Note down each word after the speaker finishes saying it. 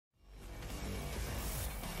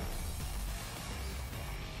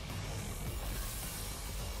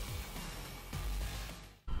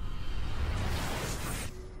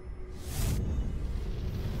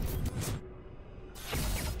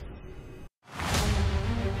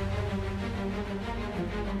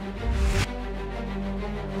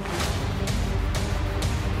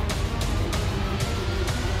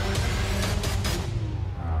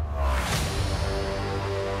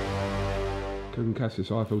from CASSIUS,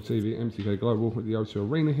 IFL TV, MTK Global at the O2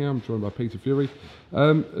 Arena here. I'm joined by Peter Fury.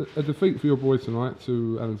 A defeat for your boys tonight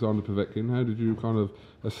to Alexander Povetkin. How did you kind of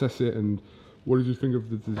assess it, and what did you think of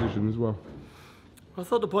the decision as well? I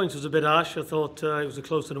thought the points was a bit harsh. I thought it was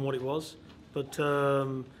closer than what it was, but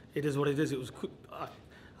it is what it is. It was.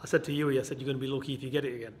 I said to Hughie, I said, you're going to be lucky if you get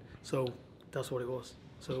it again. So that's what it was.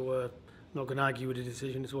 So I'm not going to argue with the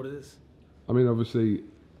decision. It's what it is. I mean, obviously,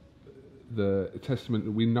 the testament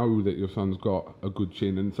that we know that your son's got a good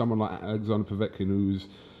chin, and someone like Alexander Povetkin, who's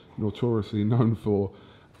notoriously known for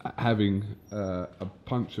having a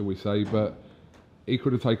punch, shall we say, but he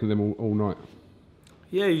could have taken them all night.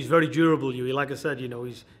 Yeah, he's very durable, Hughie. Like I said, you know,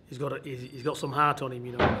 he's got some heart on him,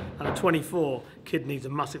 you know. And at 24, kid needs a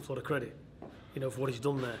massive lot of credit, you know, for what he's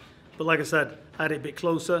done there. But like I said, I had it a bit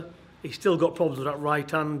closer. He's still got problems with that right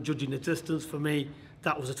hand, judging the distance. For me,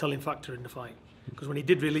 that was a telling factor in the fight. Because when he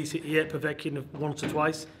did release it, he hit Povetkin once or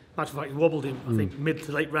twice. Matter of fact, he wobbled him, I think, mid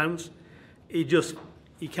to late rounds. He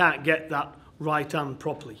can't get that right hand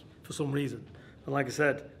properly for some reason. And like I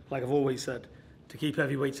said, like I've always said, to keep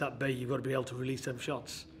heavyweights at bay, you've got to be able to release them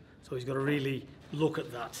shots. So he's got to really look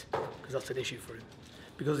at that, because that's an issue for him.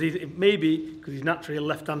 Because maybe he's naturally a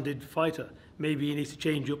left-handed fighter, maybe he needs to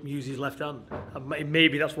change up and use his left hand. And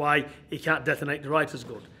maybe that's why he can't detonate the right as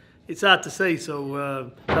good. It's hard to say,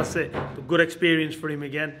 so that's it. But good experience for him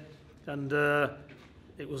again, and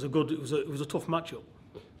it was a tough matchup.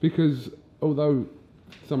 Because although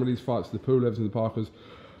some of these fights, the Pulevs and the Parkers,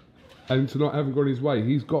 and tonight haven't gone his way,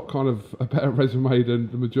 he's got kind of a better resume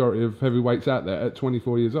than the majority of heavyweights out there at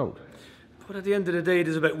 24 years old. But at the end of the day, it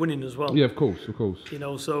is about winning as well. Yeah, of course, of course. You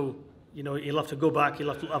know, so you know he'll have to go back. He'll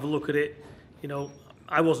have to have a look at it. You know,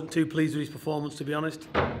 I wasn't too pleased with his performance, to be honest.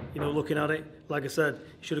 You know, looking at it, like I said,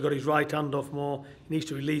 he should have got his right hand off more. He needs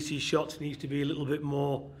to release his shots. He needs to be a little bit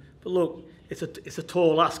more. But look, it's a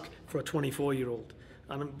tall ask for a 24-year-old,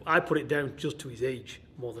 and I put it down just to his age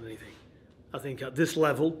more than anything. I think at this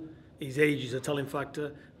level, his age is a telling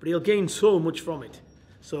factor, but he'll gain so much from it.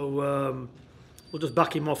 So we'll just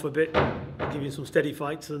back him off a bit, give him some steady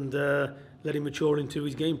fights, and let him mature into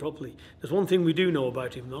his game properly. There's one thing we do know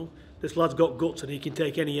about him, though. This lad's got guts, and he can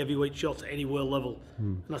take any heavyweight shots at any world level,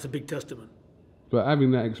 and that's a big testament. But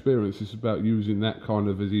having that experience is about using that kind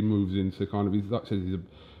of as he moves into kind of, like I said, he's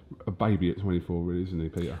a baby at 24, really, isn't he,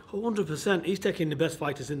 Peter? 100%. He's taking the best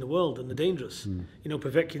fighters in the world, and they're dangerous. You know,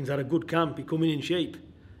 Povetkin's had a good camp. He come in shape.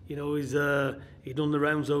 You know, he done the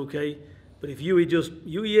rounds okay. But if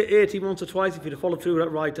Hughie hit him once or twice, if he'd have followed through with that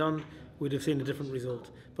right hand, we'd have seen a different result.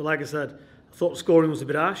 But like I said, I thought the scoring was a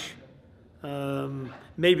bit harsh.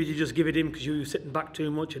 Maybe you just give it him because you were sitting back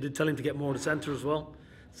too much. I did tell him to get more in the centre as well.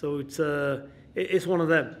 So it's one of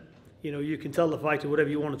them. You know, you can tell the fighter whatever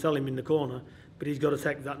you want to tell him in the corner, but he's got to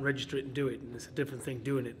take that and register it and do it. And it's a different thing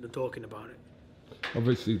doing it than talking about it.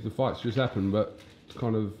 Obviously, the fight's just happened, but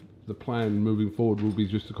kind of the plan moving forward will be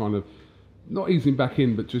just to kind of not ease him back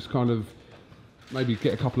in, but just kind of maybe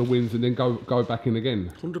get a couple of wins and then go back in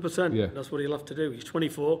again. 100%. Yeah, that's what he'll have to do. He's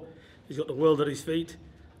 24. He's got the world at his feet.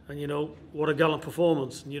 And, you know, what a gallant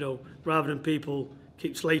performance. And, you know, rather than people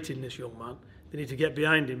keep slating this young man, they need to get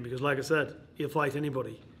behind him because, like I said, he'll fight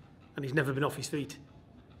anybody. And he's never been off his feet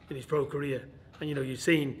in his pro career. And, you know, you've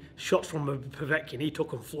seen shots from Povetkin. He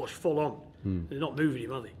took them flush, full on. They're not moving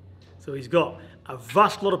him, are they? So he's got a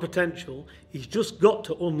vast lot of potential. He's just got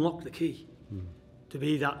to unlock the key to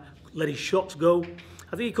be that, let his shots go.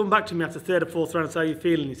 I think he come back to me after third or fourth round and said, how are you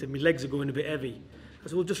feeling? He said, my legs are going a bit heavy. I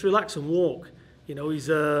said, well, just relax and walk. You know, he's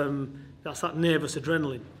that's that nervous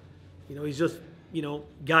adrenaline. You know, he's just, you know,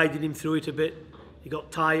 guiding him through it a bit. He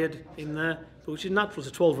got tired in there, but which is natural. It's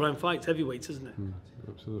a 12-round fight. It's heavyweights, isn't it?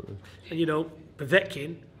 Absolutely. And, you know,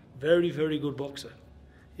 Povetkin, very, very good boxer.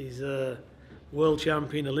 He's a world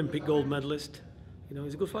champion, Olympic gold medalist. You know,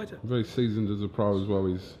 he's a good fighter. Very seasoned as a pro as well.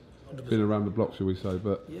 He's 100%. Been around the block, shall we say.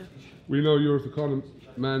 But yeah, we know you're the kind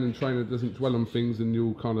of man and trainer that doesn't dwell on things, and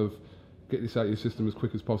you'll kind of get this out of your system as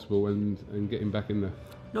quick as possible and get him back in there.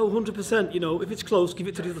 No, 100%. You know, if it's close, give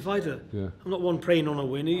it to the other fighter. Yeah. I'm not one praying on a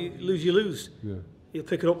win. You lose. Yeah. He'll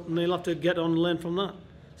pick it up and he'll have to get on and learn from that.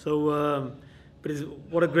 So, but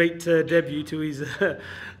what a great debut to his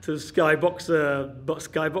to Sky Box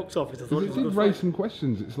Office. I thought it did raise some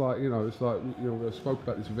questions. It's like, you know, we spoke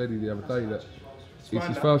about this with Eddie the other day, that it's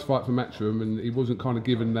his first fight for Matchroom, and he wasn't kind of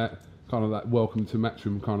given that kind of that welcome to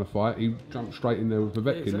Matchroom kind of fight. He jumped straight in there with Povetkin,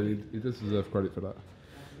 yeah, exactly. And he does deserve credit for that.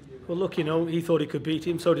 Well, look, you know, he thought he could beat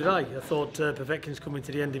him, so did I. I thought Povetkin's coming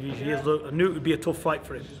to the end of his years. I knew it would be a tough fight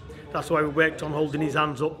for him. That's why we worked on holding his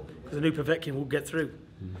hands up, because I knew Povetkin would get through.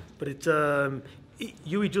 But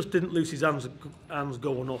Hughie just didn't lose his hands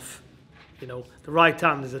going off. You know, the right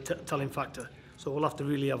hand is a telling factor. So we'll have to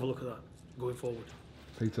really have a look at that going forward.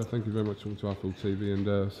 Peter, thank you very much for coming to iFull TV,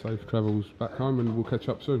 and safe travels back home, and we'll catch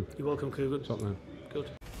up soon. You're welcome, Kugan. Top man. Good.